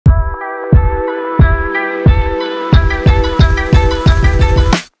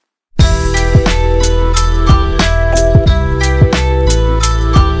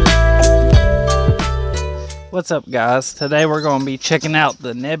What's up, guys? Today we're going to be checking out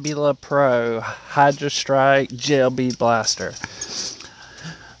the Nebula Pro Hydra-Strike Gel Bead Blaster.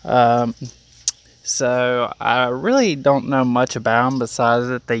 So I really don't know much about them besides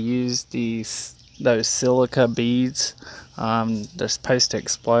that they use those silica beads. They're supposed to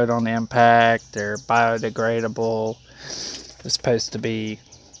explode on impact. They're biodegradable. They're supposed to be,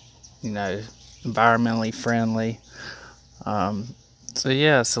 environmentally friendly.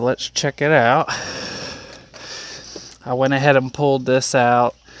 So let's check it out. I went ahead and pulled this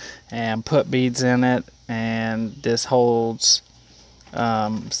out and put beads in it, and this holds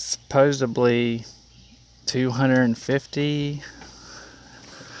supposedly 250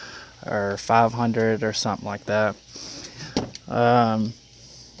 or 500 or something like that.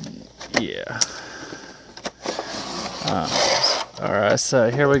 Alright, so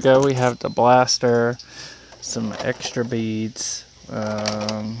here we go. We have the blaster, some extra beads, we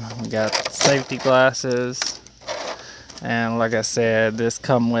got safety glasses, and like I said, this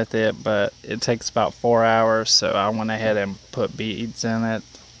come with it, but it takes about 4 hours, so I went ahead and put beads in it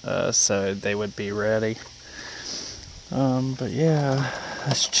so they would be ready. But yeah,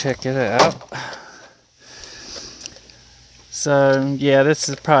 let's check it out. So yeah, this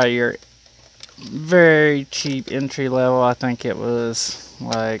is probably your very cheap entry level. I think it was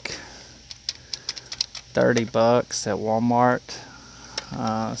like 30 bucks at Walmart.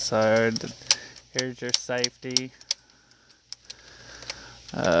 Here's your safety.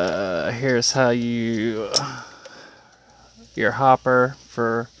 Here's how your hopper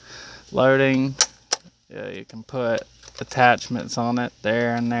for loading. You can put attachments on it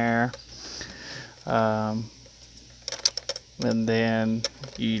there and there. And then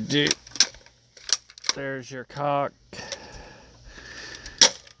there's your cock,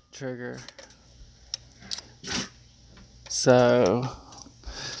 trigger. So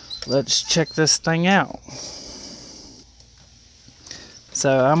let's check this thing out.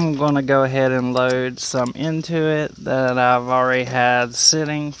 So I'm going to go ahead and load some into it that I've already had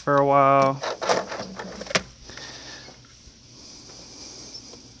sitting for a while.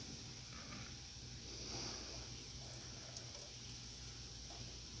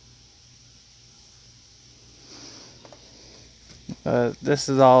 This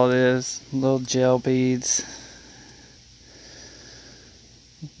is all it is, little gel beads.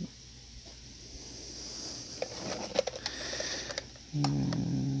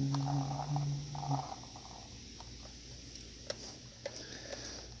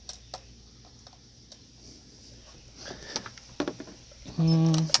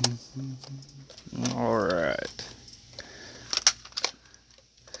 Alright.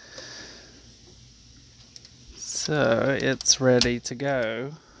 So it's ready to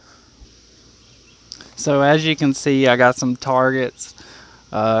go. So as you can see, I got some targets.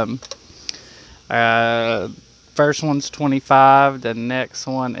 First one's 25, the next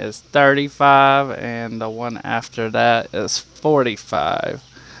one is 35, and the one after that is 45.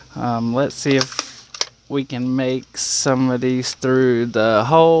 Let's see if we can make some of these through the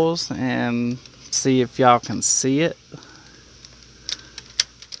holes and see if y'all can see it.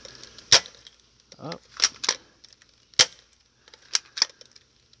 Oh.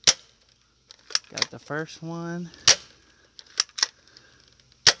 Got the first one.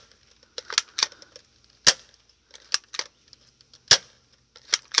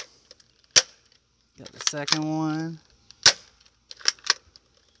 Got the second one.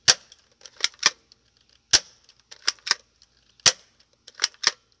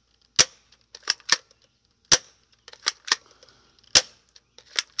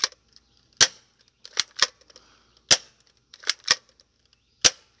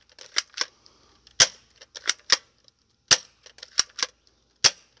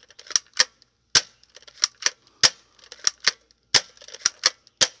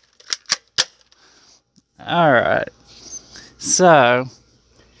 Alright, so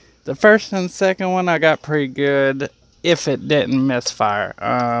the first and second one I got pretty good if it didn't misfire.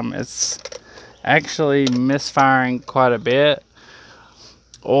 It's actually misfiring quite a bit,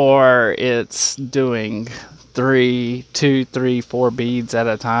 or it's doing 2, 3, 4 beads at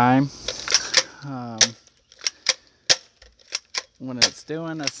a time. When it's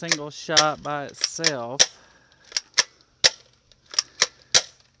doing a single shot by itself,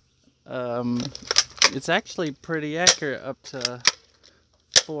 it's actually pretty accurate up to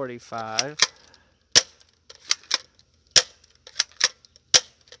 45.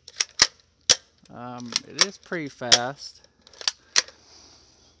 It is pretty fast.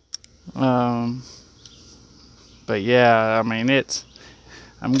 But yeah, I mean,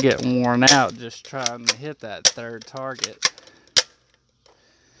 I'm getting worn out just trying to hit that third target.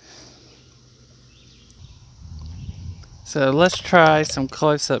 So let's try some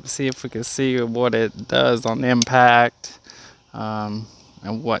close-up, see if we can see what it does on impact and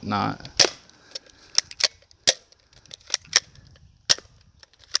whatnot.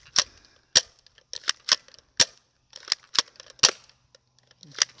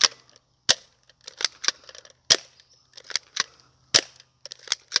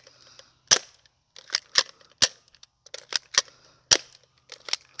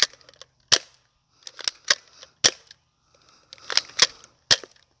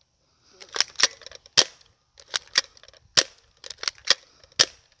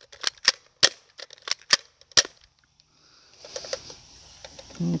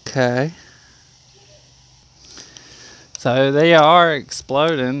 Okay. So they are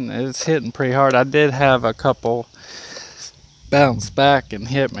exploding. It's hitting pretty hard. I did have a couple bounce back and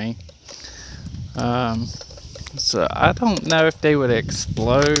hit me. So I don't know if they would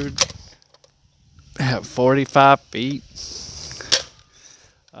explode at 45 feet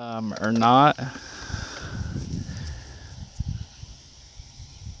or not.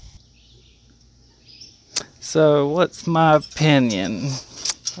 So what's my opinion?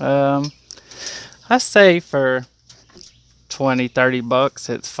 I say for 20-30 bucks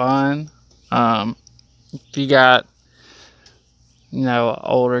it's fine. If you got, you know,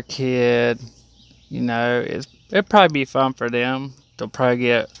 older kid, you know, it'd probably be fun for them. They'll probably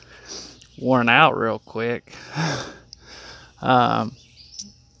get worn out real quick. But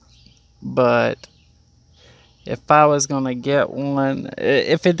if I was gonna get one,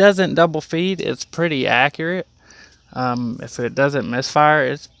 if it doesn't double feed, it's pretty accurate. If it doesn't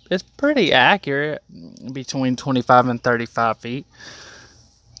misfire, it's pretty accurate, between 25 and 35 feet.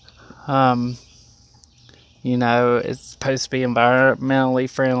 You know, it's supposed to be environmentally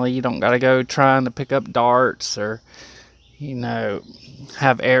friendly. You don't got to go trying to pick up darts or, you know,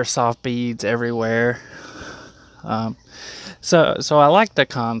 have airsoft beads everywhere. So I like the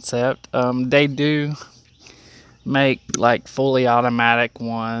concept. They do make like fully automatic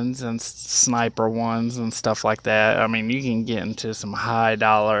ones and sniper ones and stuff like that. I mean, you can get into some high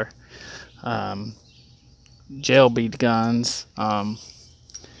dollar gel bead guns.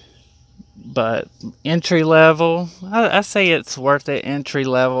 But entry level, I say it's worth it, entry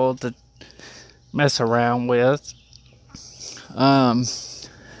level, to mess around with. I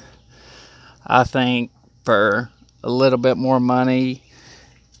think for a little bit more money,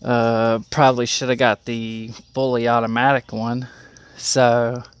 probably should have got the fully automatic one.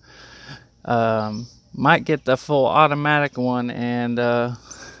 So might get the full automatic one and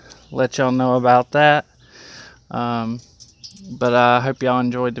let y'all know about that. But I hope y'all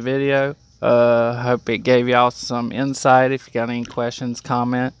enjoyed the video. Hope it gave y'all some insight. If you got any questions,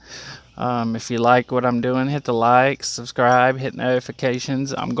 comment. If you like what I'm doing, hit the like, subscribe, hit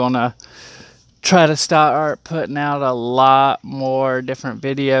notifications. I'm gonna try to start putting out a lot more different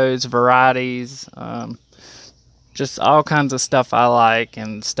videos, varieties, just all kinds of stuff I like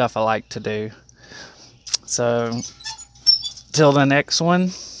and stuff I like to do. So till the next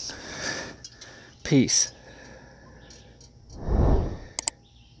one, peace.